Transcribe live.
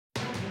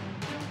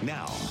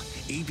Now,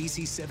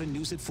 ABC 7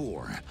 News at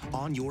 4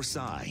 on your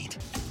side.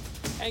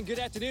 And good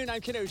afternoon.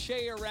 I'm Kid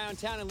O'Shea around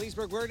town in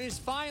Leesburg, where it is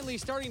finally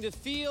starting to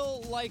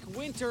feel like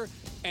winter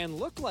and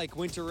look like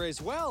winter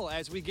as well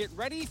as we get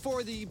ready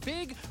for the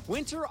big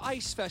Winter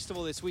Ice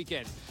Festival this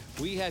weekend.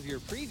 We have your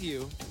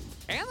preview,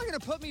 and they're going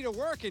to put me to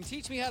work and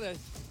teach me how to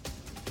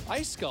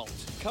ice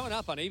sculpt. Coming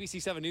up on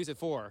ABC 7 News at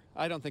 4.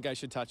 I don't think I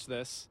should touch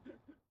this.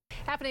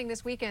 Happening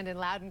this weekend in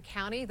Loudoun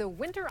County, the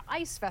Winter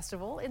Ice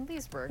Festival in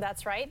Leesburg.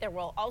 That's right. There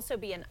will also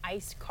be an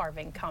ice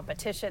carving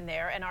competition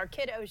there. And our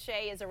Kid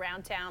O'Shea is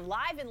around town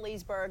live in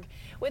Leesburg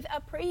with a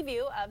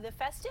preview of the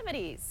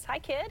festivities. Hi,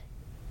 Kid.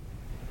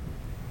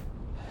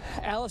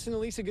 Allison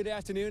and Lisa, good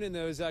afternoon. And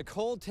those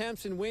cold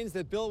temps and winds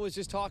that Bill was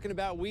just talking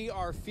about, we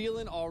are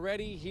feeling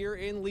already here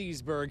in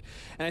Leesburg.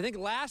 And I think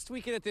last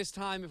weekend at this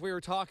time, if we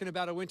were talking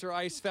about a Winter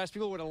Ice Fest,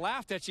 people would have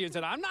laughed at you and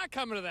said, I'm not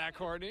coming to that,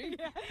 Courtney.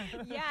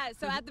 Yeah,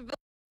 so at the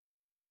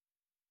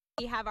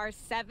we have our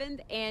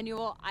 7th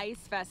annual Ice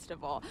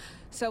Festival.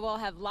 So we'll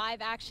have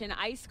live action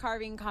ice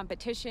carving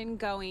competition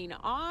going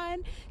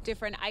on,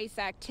 different ice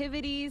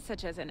activities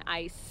such as an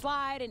ice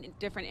slide and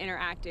different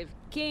interactive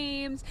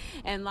games,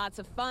 and lots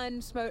of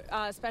fun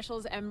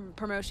specials and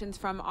promotions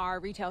from our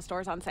retail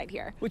stores on site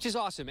here. Which is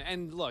awesome.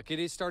 And look, it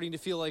is starting to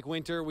feel like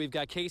winter. We've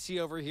got Casey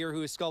over here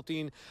who is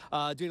sculpting,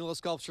 doing a little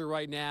sculpture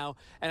right now.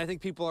 And I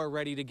think people are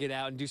ready to get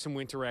out and do some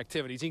winter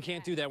activities. You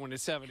can't do that when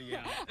it's 70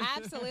 out.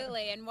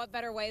 Absolutely. And what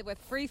better way with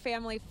free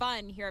family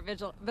fun here at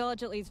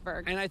Village at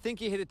Leesburg. And I think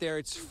you hit it there.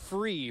 It's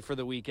free for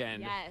the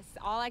weekend. Yes,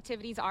 all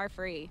activities are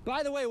free.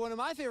 By the way, one of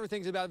my favorite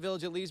things about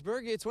Village at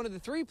Leesburg, it's one of the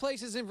 3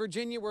 places in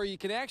Virginia where you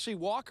can actually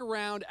walk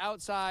around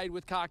outside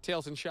with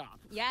cocktails and shop.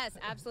 Yes,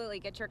 absolutely.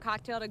 Get your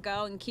cocktail to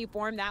go and keep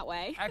warm that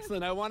way.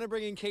 Excellent. I want to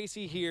bring in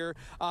Casey here.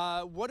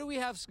 What do we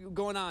have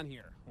going on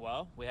here?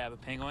 Well, we have a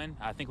penguin.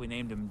 I think we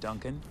named him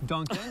Duncan.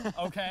 Duncan?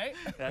 Okay.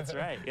 That's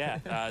right, yeah.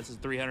 This is a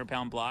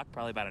 300-pound block,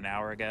 probably about an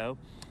hour ago.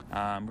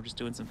 We're just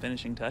doing some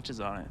finishing touches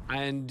on it.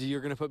 And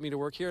you're going to put me to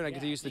work here, and I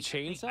get to use the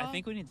chainsaw? I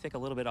think we need to take a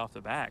little bit off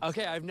the back.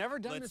 Okay, I've never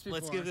done this before.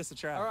 Let's give this a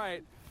try. All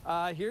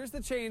right, here's the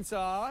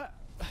chainsaw.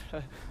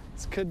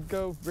 This could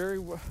go very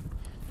well.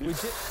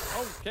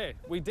 Okay,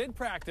 we did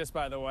practice,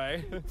 by the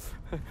way.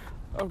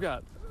 Oh,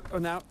 God. Oh,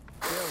 now,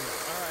 there we go.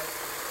 All right.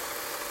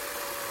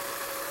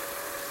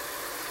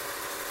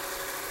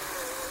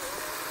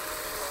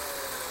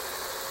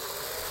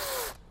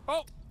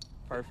 Oh!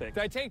 Perfect.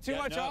 Did I take too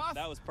much off?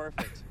 That was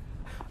perfect.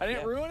 I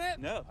didn't ruin it?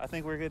 No, I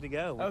think we're good to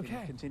go. We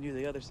can continue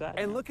the other side.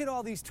 And look at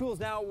all these tools.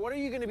 Now, what are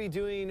you going to be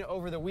doing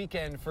over the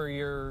weekend for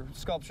your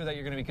sculpture that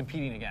you're going to be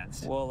competing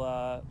against?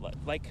 Well,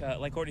 like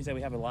Courtney said,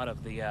 we have a lot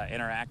of the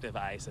interactive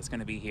ice that's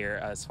going to be here.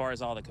 As far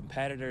as all the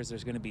competitors,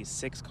 there's going to be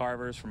 6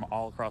 carvers from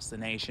all across the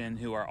nation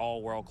who are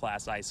all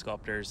world-class ice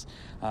sculptors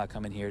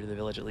coming here to the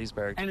Village at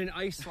Leesburg. And an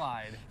ice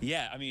slide.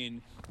 Yeah, I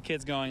mean,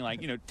 kids going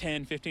like,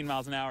 10, 15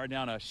 miles an hour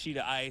down a sheet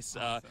of ice.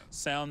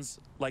 Sounds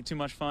like too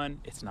much fun.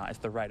 It's not. It's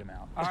the right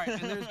amount. All right,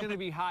 and there's going to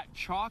be hot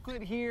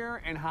chocolate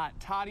here and hot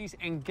toddies.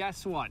 And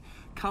guess what?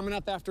 Coming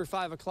up after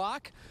 5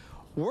 o'clock,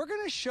 we're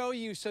going to show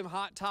you some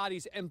hot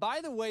toddies. And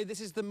by the way, this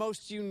is the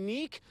most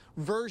unique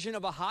version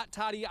of a hot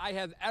toddy I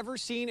have ever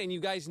seen. And you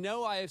guys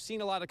know I have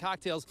seen a lot of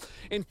cocktails.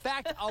 In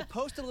fact, I'll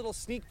post a little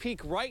sneak peek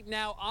right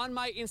now on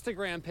my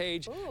Instagram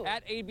page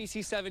at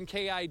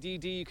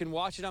ABC7KIDD. You can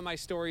watch it on my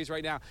stories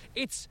right now.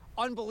 It's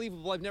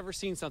unbelievable. I've never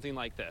seen something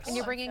like this. And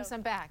you're bringing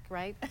some back,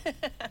 right?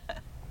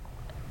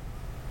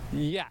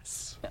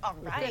 Yes. All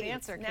right. Good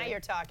answer, Now Kid. you're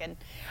talking.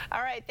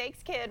 All right.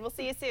 Thanks, Kid. We'll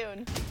see you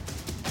soon.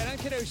 And I'm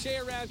Kid O'Shea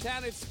around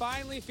town. It's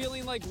finally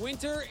feeling like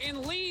winter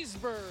in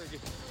Leesburg.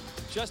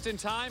 Just in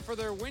time for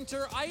their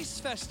Winter Ice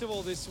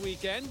Festival this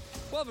weekend.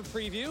 We'll have a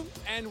preview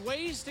and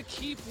ways to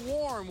keep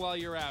warm while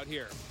you're out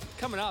here.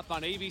 Coming up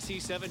on ABC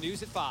 7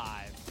 News at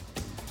 5.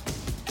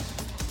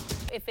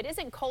 If it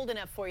isn't cold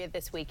enough for you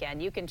this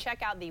weekend, you can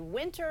check out the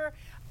Winter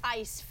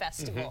Ice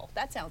Festival.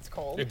 That sounds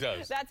cold. It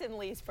does. That's in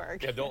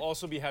Leesburg. Yeah, they'll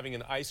also be having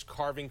an ice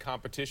carving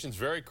competition. It's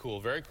very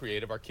cool, very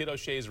creative. Our Kid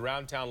O'Shea is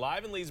around town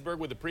live in Leesburg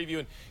with a preview.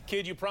 And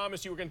Kid, you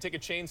promised you were going to take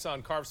a chainsaw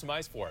and carve some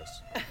ice for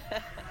us.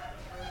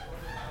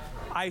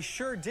 I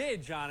sure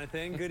did,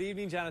 Jonathan. Good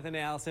evening, Jonathan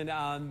and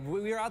Allison.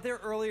 We were out there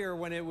earlier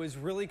when it was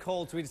really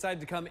cold, so we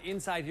decided to come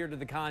inside here to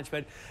the conch.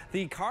 But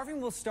the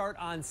carving will start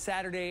on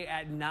Saturday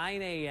at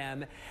 9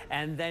 a.m.,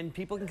 and then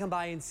people can come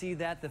by and see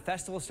that. The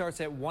festival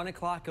starts at 1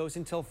 o'clock, goes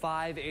until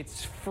 5.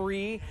 It's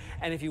free,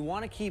 and if you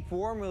want to keep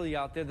warm while you're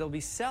out there, they'll be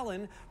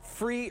selling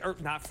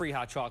not free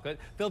hot chocolate.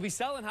 They'll be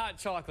selling hot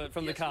chocolate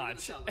from the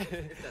conch.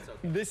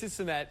 This is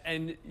Sumet,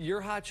 and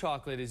your hot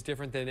chocolate is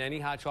different than any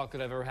hot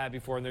chocolate I've ever had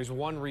before, and there's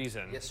one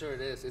reason. Yes, sir,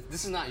 it is.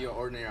 This is not your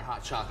ordinary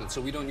hot chocolate, so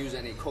we don't use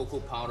any cocoa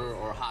powder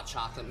or hot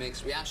chocolate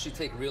mix. We actually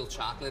take real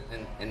chocolate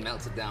and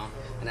melt it down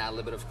and add a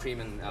little bit of cream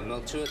and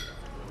milk to it,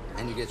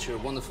 and you get your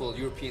wonderful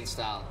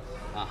European-style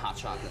hot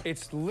chocolate.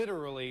 It's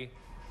literally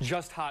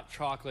just hot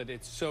chocolate.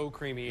 It's so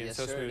creamy and Yes,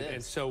 so sir, smooth it is.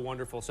 and so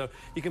wonderful. So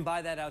you can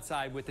buy that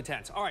outside with the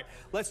tents. All right,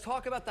 let's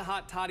talk about the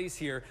hot toddies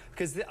here,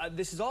 because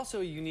this is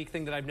also a unique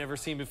thing that I've never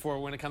seen before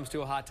when it comes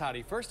to a hot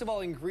toddy. First of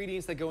all,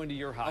 ingredients that go into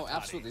your hot toddy. Oh,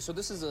 absolutely. So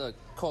this is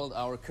called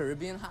our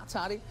Caribbean hot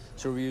toddy.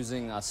 So we're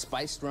using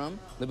spiced rum,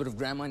 a little bit of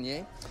Grand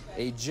Marnier,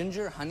 a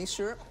ginger honey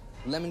syrup,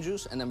 lemon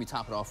juice, and then we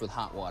top it off with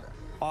hot water.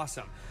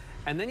 Awesome.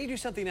 And then you do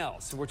something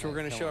else, which we're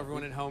going to show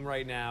everyone at home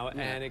right now,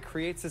 and it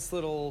creates this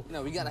little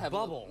No, we gotta have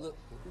bubble.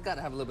 We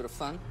gotta have a little bit of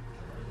fun.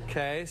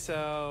 Okay,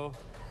 so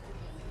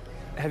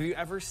have you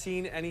ever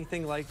seen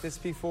anything like this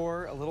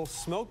before? A little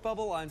smoke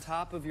bubble on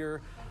top of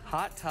your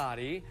hot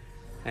toddy.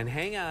 And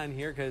hang on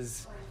here,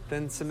 because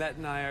then Samet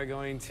and I are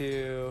going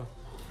to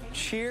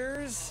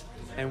cheers,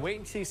 and wait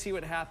until you see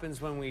what happens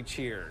when we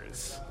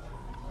cheers.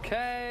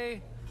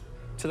 Okay.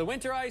 To the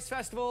Winter Ice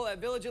Festival at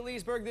Village at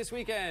Leesburg this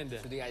weekend.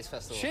 To the Ice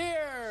Festival.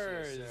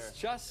 Cheers! Cheers,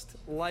 Just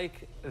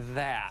like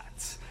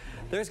that.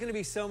 There's going to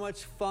be so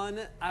much fun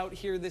out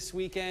here this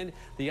weekend.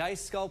 The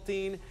ice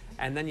sculpting,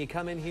 and then you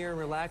come in here and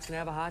relax and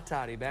have a hot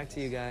toddy. Back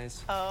to you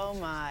guys. Oh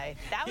my,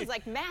 that was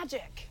like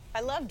magic. I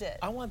loved it.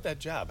 I want that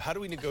job. How do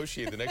we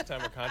negotiate the next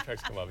time our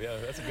contracts come up? Yeah,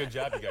 that's a good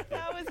job you got there.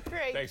 That was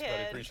great, Thanks, buddy.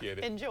 kid. Appreciate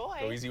it. Enjoy.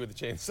 Go easy with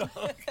the chainsaw.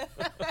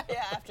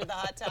 Yeah, after the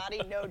hot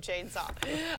toddy, no chainsaw.